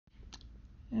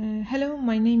Hello,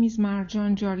 my name is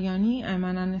Marjan Jariani. I'm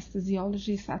an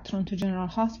anesthesiologist at Toronto General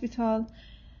Hospital.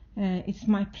 It's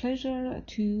my pleasure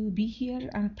to be here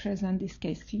and present this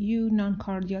case to you,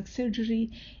 non-cardiac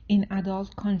surgery in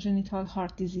adult congenital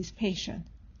heart disease patient.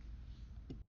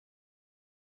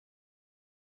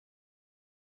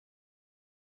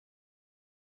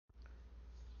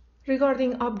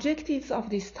 Regarding objectives of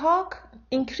this talk,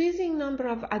 increasing number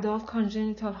of adult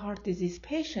congenital heart disease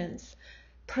patients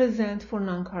present for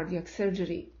non-cardiac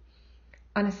surgery.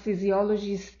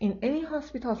 Anesthesiologists in any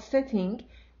hospital setting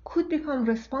could become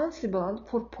responsible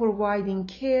for providing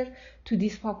care to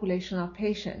this population of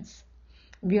patients.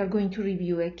 We are going to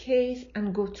review a case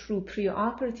and go through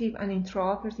preoperative and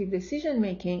intraoperative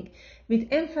decision-making with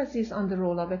emphasis on the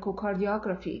role of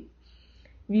echocardiography.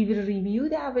 We will review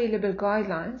the available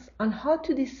guidelines on how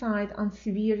to decide on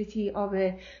severity of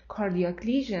a cardiac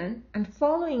lesion, and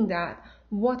following that,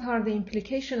 what are the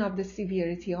implications of the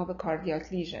severity of a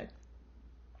cardiac lesion.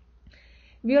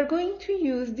 We are going to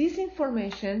use this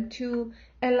information to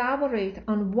elaborate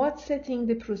on what setting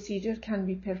the procedure can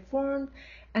be performed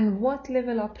and what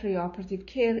level of preoperative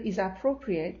care is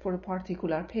appropriate for a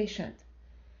particular patient.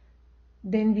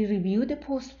 Then we review the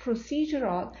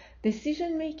post-procedural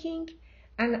decision-making,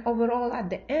 and overall at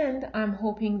the end, I'm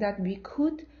hoping that we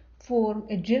could form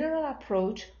a general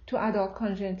approach to adult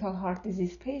congenital heart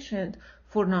disease patient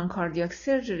for non-cardiac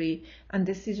surgery and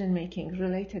decision-making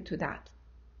related to that.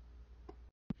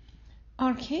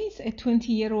 Our case, a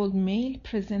 20-year-old male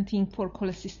presenting for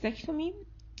cholecystectomy.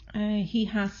 He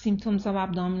has symptoms of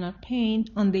abdominal pain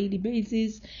on daily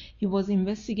basis. He was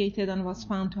investigated and was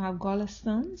found to have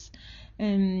gallstones.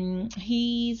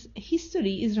 His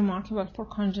history is remarkable for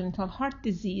congenital heart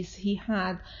disease. He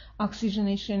had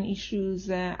oxygenation issues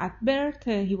at birth.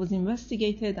 He was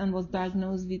investigated and was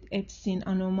diagnosed with Epstein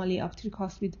anomaly of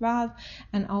tricuspid valve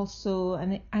and also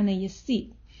an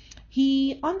ACHD.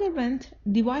 He underwent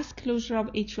device closure of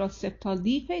atrial septal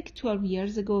defect 12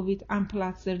 years ago with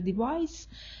Amplatzer device.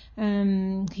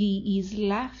 He is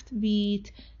left with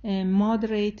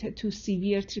moderate to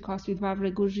severe tricuspid valve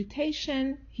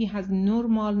regurgitation. He has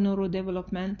normal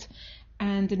neurodevelopment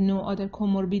and no other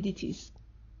comorbidities.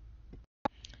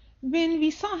 When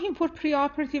we saw him for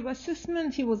preoperative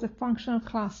assessment, he was a functional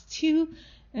class 2.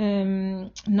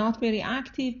 Not very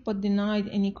active, but denied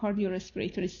any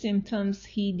cardiorespiratory symptoms.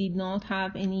 He did not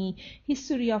have any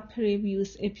history of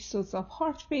previous episodes of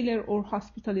heart failure or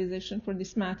hospitalization for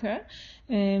this matter.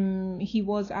 He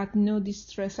was at no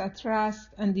distress at rest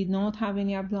and did not have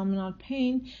any abdominal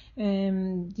pain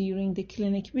during the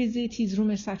clinic visit. His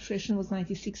room air saturation was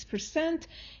 96%.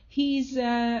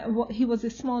 He was a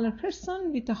smaller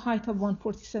person with a height of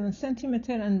 147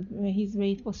 centimeter and his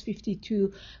weight was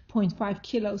 52.5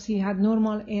 kilos. He had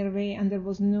normal airway and there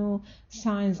was no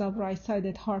signs of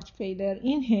right-sided heart failure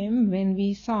in him when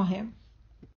we saw him.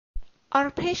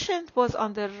 Our patient was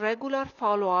under regular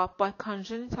follow-up by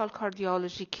congenital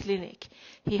cardiology clinic.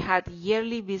 He had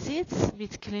yearly visits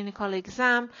with clinical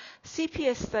exam,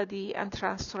 CP study, and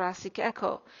transthoracic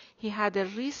echo. He had a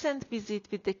recent visit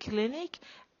with the clinic,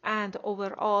 and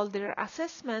overall their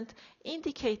assessment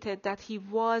indicated that he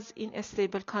was in a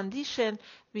stable condition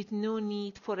with no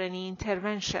need for any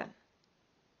intervention.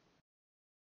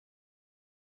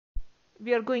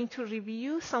 We are going to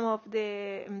review some of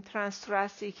the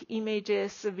transthoracic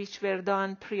images which were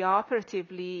done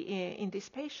preoperatively in this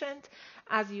patient.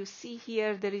 As you see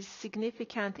here, there is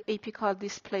significant apical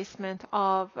displacement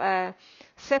of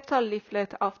septal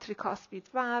leaflet of tricuspid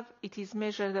valve. It is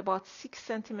measured about 6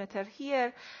 centimeters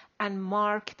here and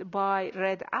marked by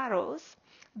red arrows.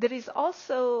 There is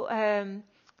also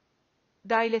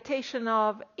dilatation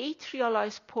of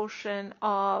atrialized portion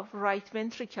of right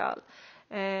ventricle,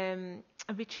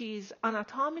 which is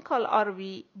anatomical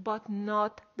RV but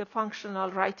not the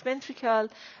functional right ventricle.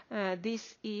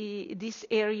 This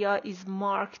area is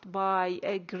marked by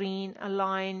a green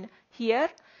line here,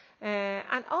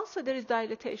 and also there is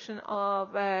dilatation of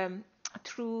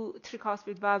through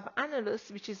tricuspid valve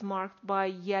annulus, which is marked by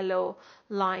yellow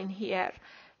line here.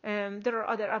 There are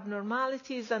other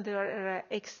abnormalities and they are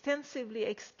extensively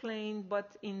explained,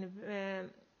 but in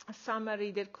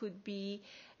summary, there could be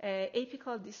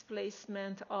apical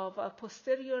displacement of a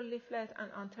posterior leaflet and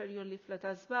anterior leaflet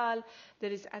as well. There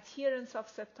is adherence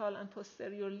of septal and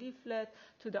posterior leaflet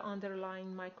to the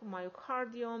underlying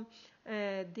myocardium.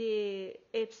 The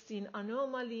Epstein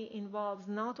anomaly involves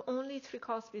not only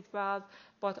tricuspid valve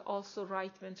but also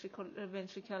right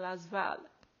ventricle as well.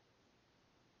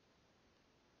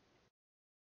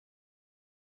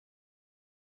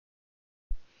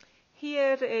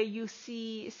 Here you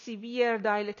see severe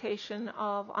dilatation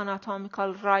of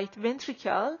anatomical right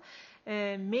ventricle.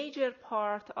 A major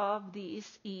part of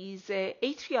this is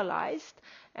atrialized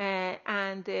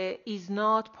and is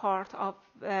not part of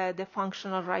the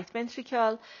functional right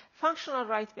ventricle. Functional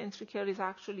right ventricle is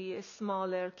actually a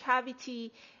smaller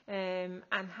cavity and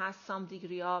has some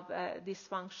degree of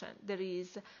dysfunction. There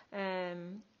is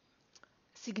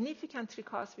significant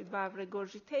tricuspid valve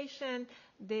regurgitation.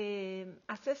 The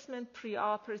assessment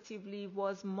preoperatively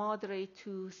was moderate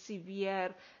to severe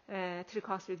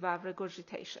tricuspid valve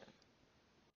regurgitation.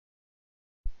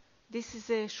 This is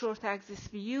a short axis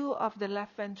view of the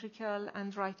left ventricle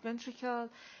and right ventricle.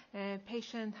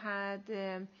 Patient had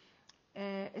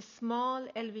a small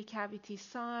LV cavity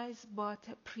size but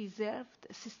preserved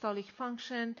systolic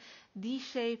function,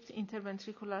 D-shaped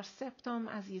interventricular septum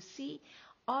as you see.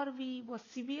 RV was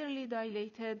severely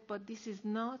dilated, but this is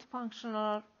not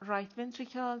functional right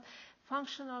ventricle.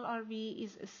 Functional RV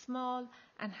is small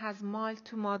and has mild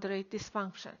to moderate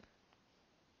dysfunction.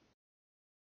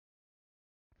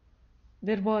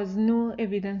 There was no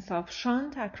evidence of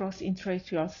shunt across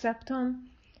intraocular septum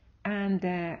and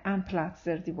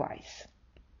Amplatzer device.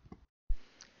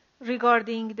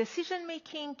 Regarding decision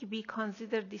making, we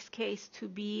consider this case to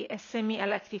be a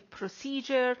semi-elective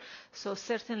procedure, so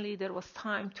certainly there was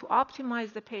time to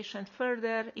optimize the patient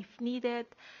further if needed.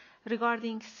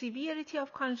 Regarding severity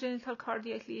of congenital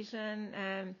cardiac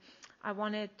lesion, I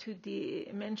wanted to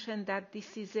mention that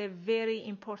this is a very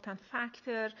important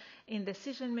factor in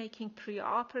decision making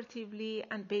preoperatively,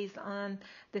 and based on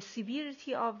the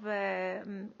severity of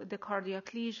the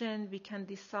cardiac lesion, we can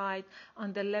decide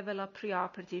on the level of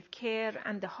preoperative care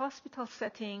and the hospital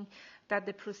setting that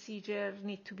the procedure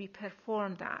needs to be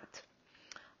performed at.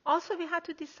 Also, we had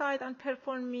to decide on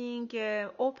performing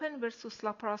open versus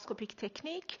laparoscopic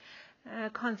technique.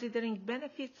 Considering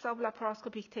benefits of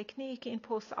laparoscopic technique in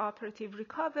post-operative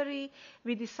recovery,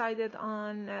 we decided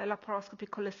on laparoscopic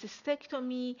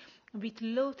cholecystectomy with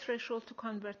low threshold to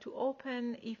convert to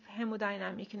open if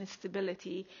hemodynamic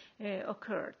instability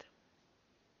occurred.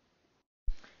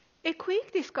 A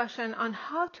quick discussion on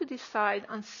how to decide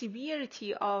on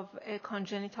severity of a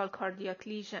congenital cardiac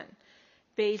lesion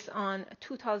based on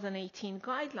 2018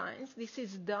 guidelines. This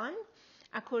is done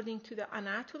according to the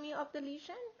anatomy of the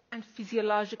lesion and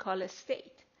physiological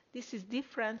state. This is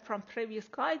different from previous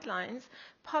guidelines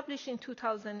published in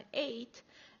 2008,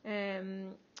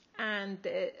 and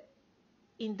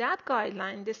in that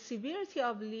guideline, the severity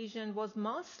of lesion was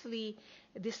mostly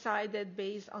decided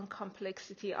based on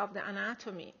complexity of the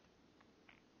anatomy.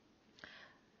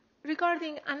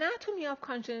 Regarding anatomy of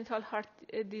congenital heart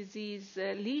disease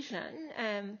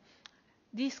lesion,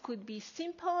 this could be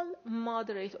simple,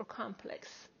 moderate, or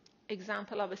complex.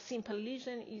 Example of a simple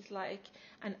lesion is like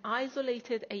an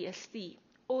isolated ASD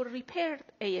or repaired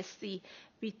ASD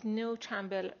with no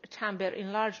chamber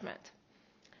enlargement.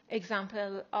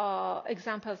 Examples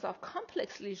of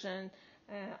complex lesion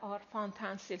are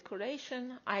Fontan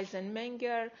circulation,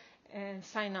 Eisenmenger,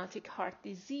 cyanotic heart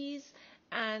disease,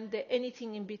 and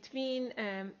anything in between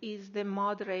is the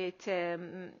moderate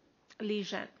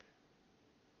lesion.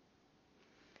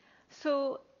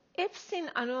 So Epstein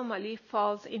anomaly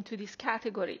falls into this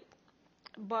category,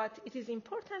 but it is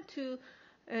important to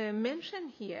mention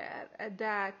here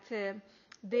that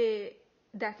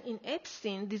in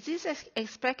Epstein, disease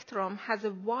spectrum has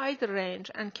a wide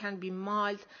range and can be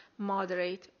mild,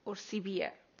 moderate, or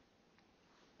severe.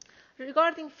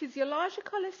 Regarding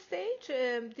physiological stage,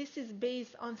 this is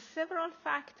based on several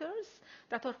factors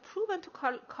that are proven to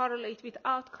correlate with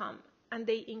outcome, and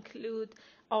they include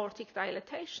aortic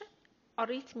dilatation,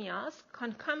 arrhythmias,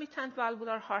 concomitant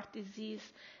valvular heart disease,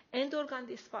 end organ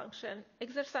dysfunction,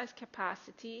 exercise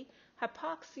capacity,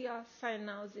 hypoxia,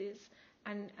 cyanosis,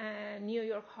 and New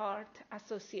York Heart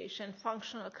Association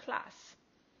functional class.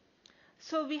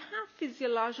 So we have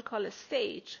physiological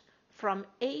stage from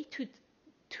A to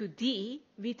D,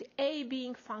 with A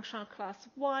being functional class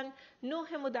 1, no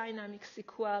hemodynamic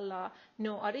sequela,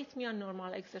 no arrhythmia,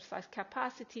 normal exercise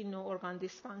capacity, no organ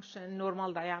dysfunction,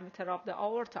 normal diameter of the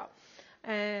aorta.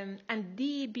 And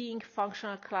D being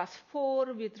functional class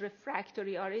 4 with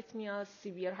refractory arrhythmias,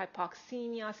 severe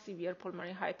hypoxemia, severe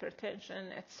pulmonary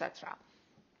hypertension, etc.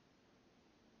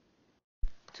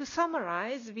 To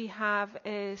summarize, we have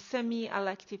a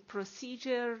semi-elective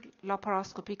procedure,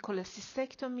 laparoscopic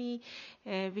cholecystectomy,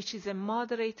 which is a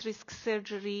moderate risk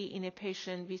surgery in a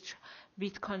patient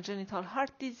with congenital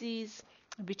heart disease,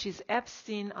 which is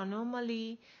Epstein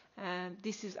anomaly.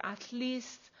 This is at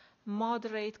least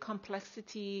moderate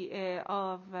complexity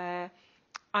of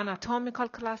anatomical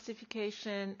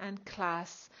classification and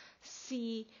class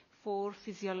C for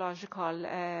physiological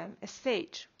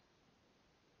stage.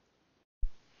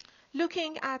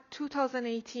 Looking at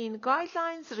 2018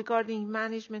 guidelines regarding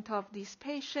management of this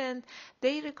patient,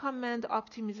 they recommend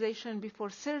optimization before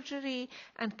surgery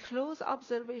and close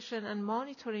observation and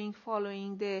monitoring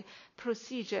following the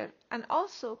procedure, and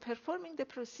also performing the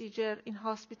procedure in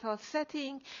hospital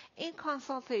setting in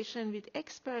consultation with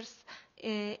experts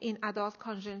in adult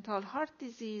congenital heart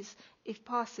disease if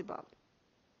possible.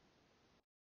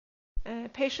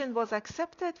 Patient was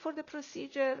accepted for the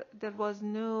procedure. There was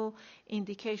no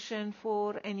indication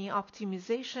for any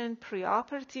optimization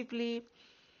preoperatively.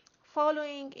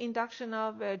 Following induction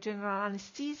of general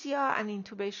anesthesia and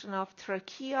intubation of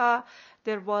trachea,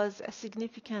 there was a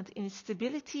significant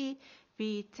instability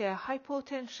with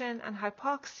hypotension and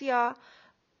hypoxia.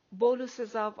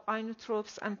 Boluses of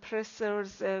inotropes and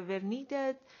pressors were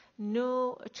needed.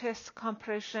 No chest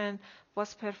compression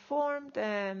was performed.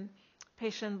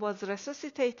 Patient was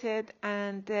resuscitated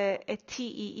and a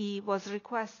TEE was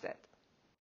requested.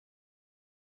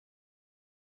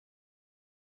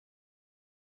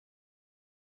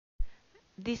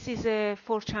 This is a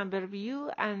 4-chamber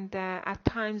view, and at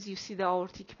times you see the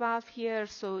aortic valve here,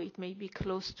 so it may be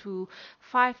close to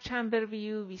 5-chamber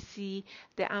view. We see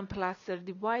the Amplatzer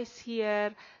device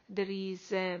here. There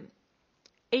is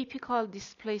apical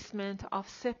displacement of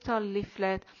septal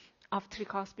leaflet of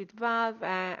tricuspid valve,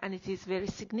 and it is very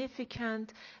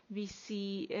significant. We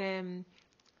see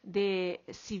the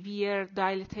severe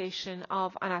dilatation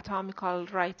of anatomical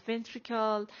right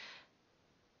ventricle.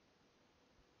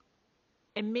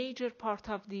 A major part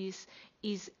of this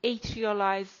is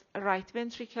atrialized right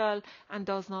ventricle and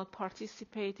does not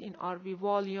participate in RV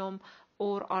volume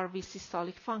or RV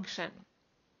systolic function.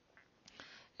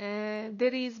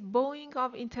 There is bowing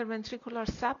of interventricular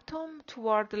septum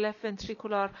toward the left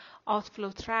ventricular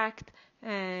outflow tract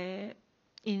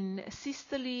in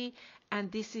systole,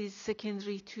 and this is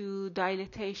secondary to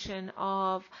dilatation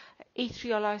of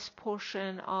atrialized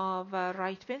portion of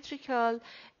right ventricle,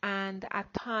 and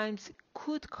at times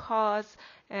could cause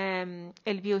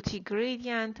LVOT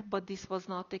gradient, but this was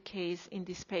not the case in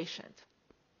this patient.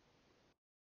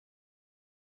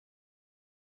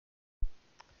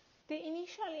 The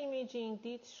initial imaging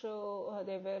did show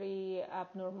the very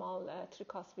abnormal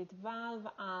tricuspid valve,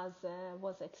 as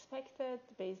was expected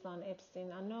based on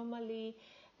Epstein anomaly,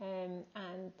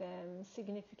 and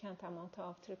significant amount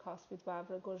of tricuspid valve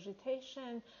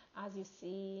regurgitation, as you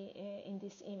see in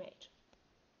this image.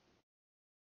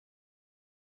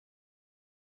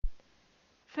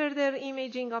 Further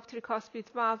imaging of tricuspid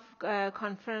valve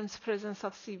confirms presence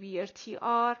of severe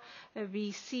TR.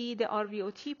 We see the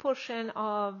RVOT portion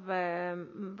of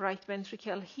right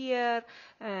ventricle here,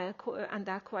 and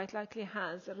that quite likely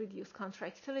has reduced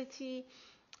contractility.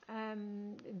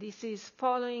 This is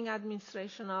following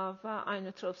administration of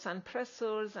inotropes and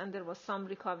pressors, and there was some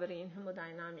recovery in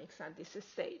hemodynamics at this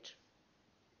stage.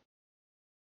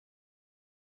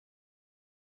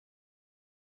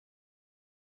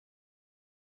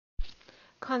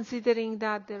 Considering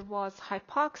that there was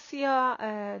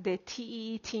hypoxia, the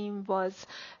TEE team was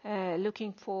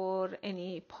looking for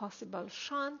any possible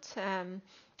shunt.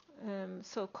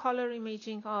 So color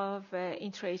imaging of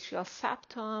intraatrial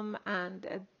septum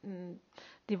and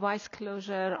device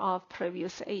closure of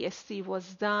previous ASD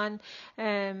was done.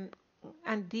 And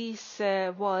this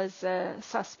was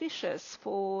suspicious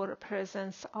for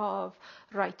presence of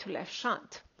right to left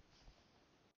shunt.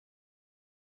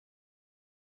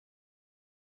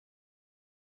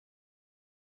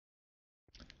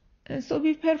 So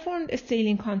we performed a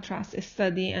saline contrast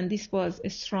study, and this was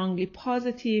strongly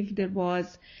positive. There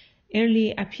was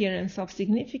early appearance of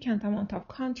significant amount of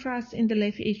contrast in the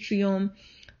left atrium.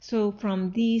 So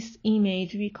from this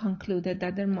image, we concluded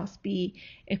that there must be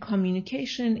a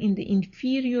communication in the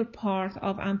inferior part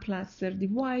of Amplatzer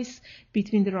device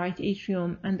between the right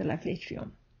atrium and the left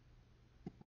atrium.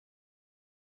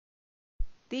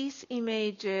 This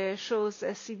image shows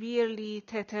a severely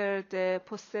tethered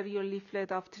posterior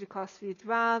leaflet of tricuspid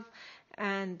valve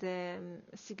and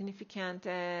significant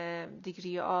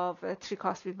degree of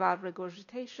tricuspid valve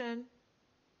regurgitation.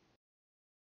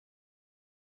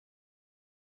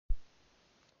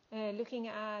 Looking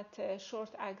at short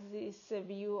axis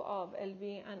view of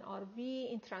LV and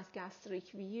RV in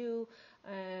transgastric view,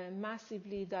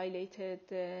 massively dilated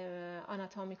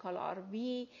anatomical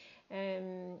RV.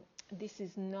 This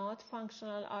is not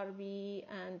functional RV,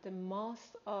 and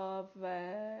most of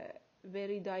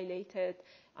very dilated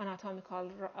anatomical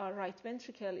right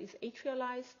ventricle is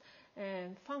atrialized.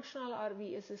 Functional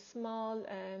RV is small,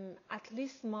 at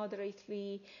least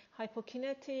moderately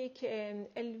hypokinetic.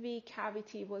 LV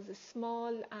cavity was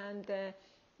small, and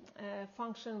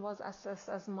function was assessed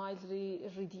as mildly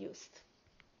reduced.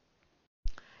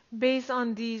 Based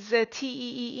on these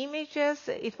TEE images,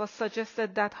 it was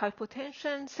suggested that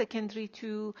hypotension secondary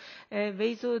to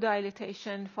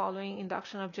vasodilatation following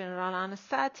induction of general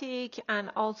anesthetic, and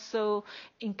also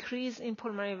increase in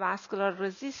pulmonary vascular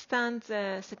resistance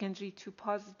secondary to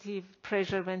positive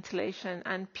pressure ventilation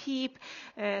and PEEP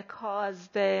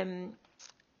caused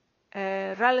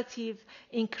relative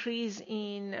increase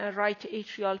in right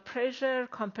atrial pressure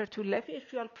compared to left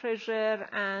atrial pressure,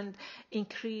 and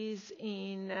increase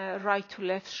in right to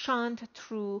left shunt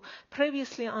through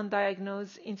previously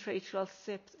undiagnosed intraatrial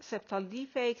septal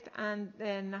defect, and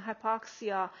then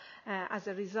hypoxia as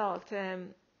a result.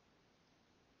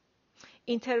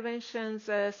 Interventions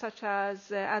such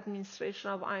as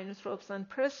administration of inotropes and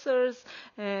pressors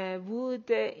would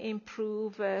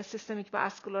improve systemic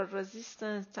vascular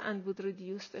resistance and would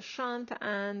reduce the shunt,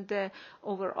 and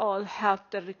overall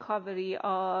help the recovery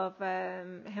of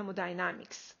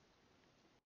hemodynamics.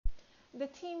 The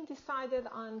team decided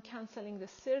on canceling the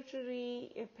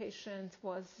surgery. A patient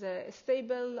was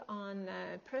stable on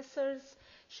pressors.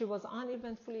 She was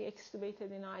uneventfully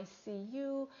extubated in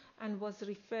ICU and was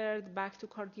referred back to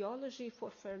cardiology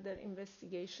for further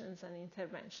investigations and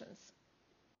interventions.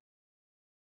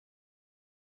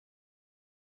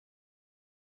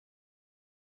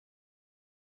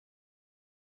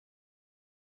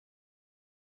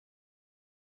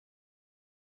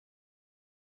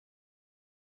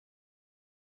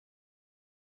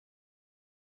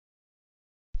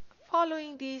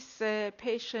 Following this,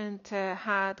 patient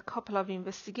had a couple of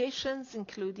investigations,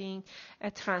 including a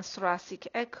transthoracic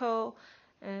echo.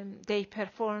 They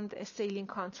performed a saline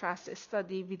contrast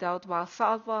study without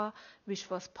Valsalva, which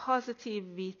was positive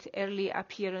with early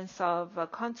appearance of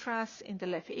contrast in the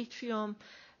left atrium.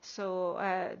 So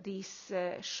this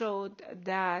showed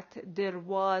that there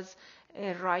was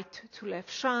a right to left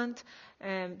shunt.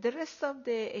 The rest of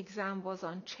the exam was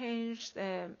unchanged.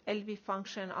 LV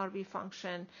function, RV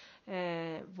function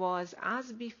was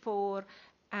as before,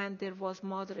 and there was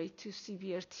moderate to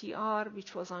severe TR,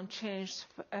 which was unchanged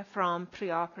from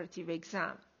preoperative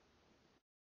exam.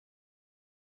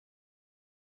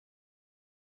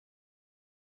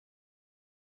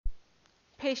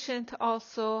 Patient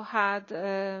also had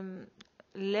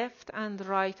left and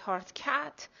right heart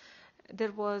cath.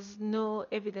 There was no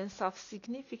evidence of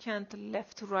significant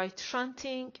left-to-right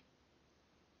shunting.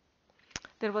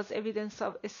 There was evidence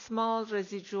of a small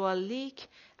residual leak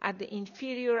at the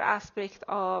inferior aspect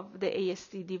of the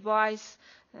ACHD device.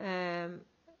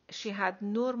 She had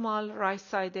normal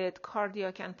right-sided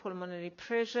cardiac and pulmonary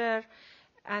pressure,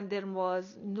 and there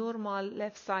was normal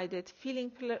left-sided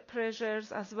filling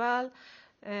pressures as well.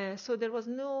 So there was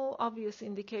no obvious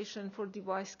indication for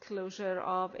device closure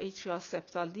of atrial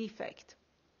septal defect.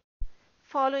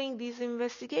 Following these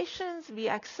investigations, we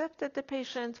accepted the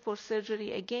patient for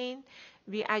surgery again.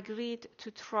 We agreed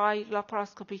to try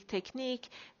laparoscopic technique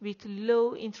with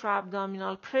low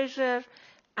intra-abdominal pressure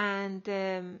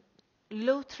and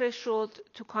low threshold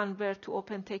to convert to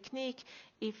open technique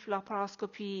if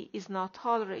laparoscopy is not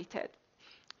tolerated.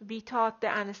 We thought the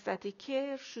anesthetic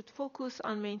care should focus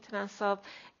on maintenance of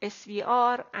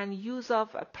SVR and use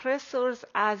of pressors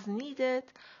as needed.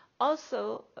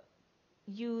 Also,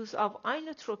 use of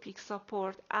inotropic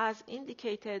support as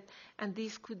indicated, and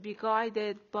this could be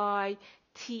guided by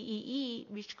TEE,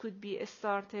 which could be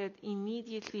started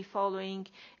immediately following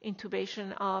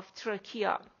intubation of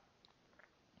trachea.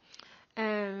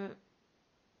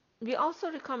 We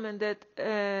also recommended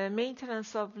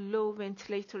maintenance of low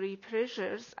ventilatory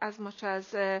pressures as much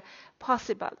as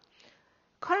possible.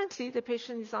 Currently, the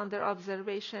patient is under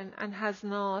observation and has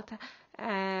not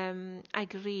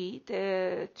agreed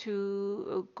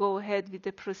to go ahead with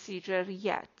the procedure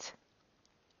yet.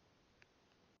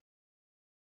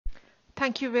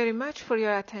 Thank you very much for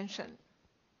your attention.